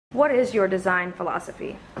What is your design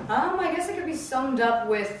philosophy? I guess it could be summed up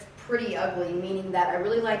with pretty ugly, meaning that I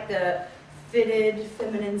really like the fitted,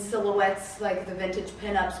 feminine silhouettes, like the vintage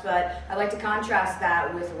pinups, but I like to contrast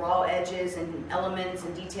that with raw edges and elements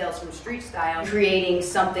and details from street style, creating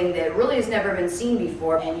something that really has never been seen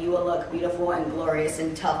before, and you will look beautiful and glorious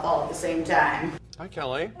and tough all at the same time. Hi,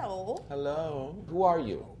 Kelly. Hello. Hello. Who are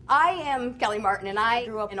you? I am Kelly Martin, and I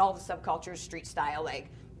grew up in all the subcultures, street style, like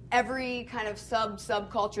every kind of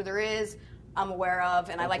subculture there is, I'm aware of,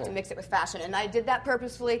 and I like to mix it with fashion, and I did that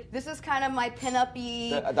purposefully. This is kind of my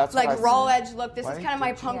pin-up-y, like raw edge look. This is kind of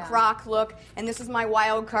my punk rock look, and this is my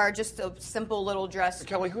wild card, just a simple little dress.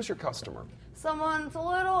 Kelly, who's your customer? Someone's a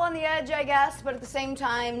little on the edge, I guess, but at the same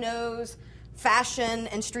time knows fashion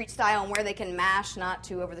and street style and where they can mash, not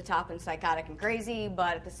too over the top and psychotic and crazy,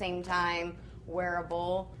 but at the same time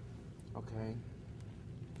wearable. Okay.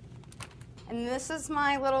 And this is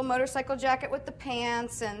my little motorcycle jacket with the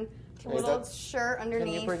pants and a little shirt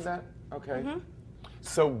underneath. Can you bring that? Okay.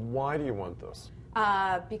 So why do you want this?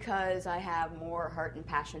 Because I have more heart and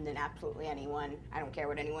passion than absolutely anyone. I don't care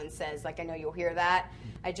what anyone says. Like, I know you'll hear that.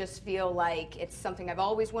 I just feel like it's something I've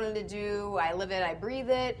always wanted to do. I live it, I breathe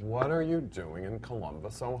it. What are you doing in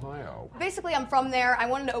Columbus, Ohio? Basically, I'm from there. I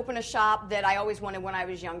wanted to open a shop that I always wanted when I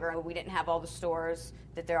was younger. We didn't have all the stores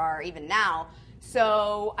that there are even now.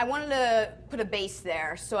 So I wanted to put a base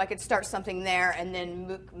there so I could start something there and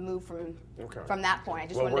then move from that point. I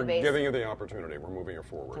just wanted a base. We're giving you the opportunity. We're moving you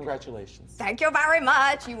forward. Congratulations. Thank you very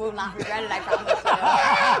much. You will not regret it, I promise you.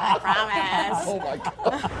 I promise. Oh my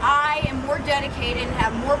God. I am more dedicated and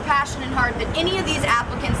have more passion and heart than any of these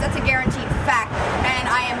applicants. That's a guaranteed fact. And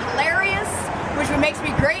I am hilarious, which makes me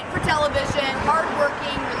great for television,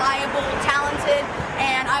 hardworking, reliable, talented,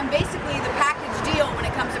 and I'm basically the package deal when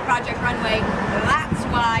it comes to Project Runway. That's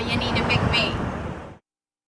why you need to pick me.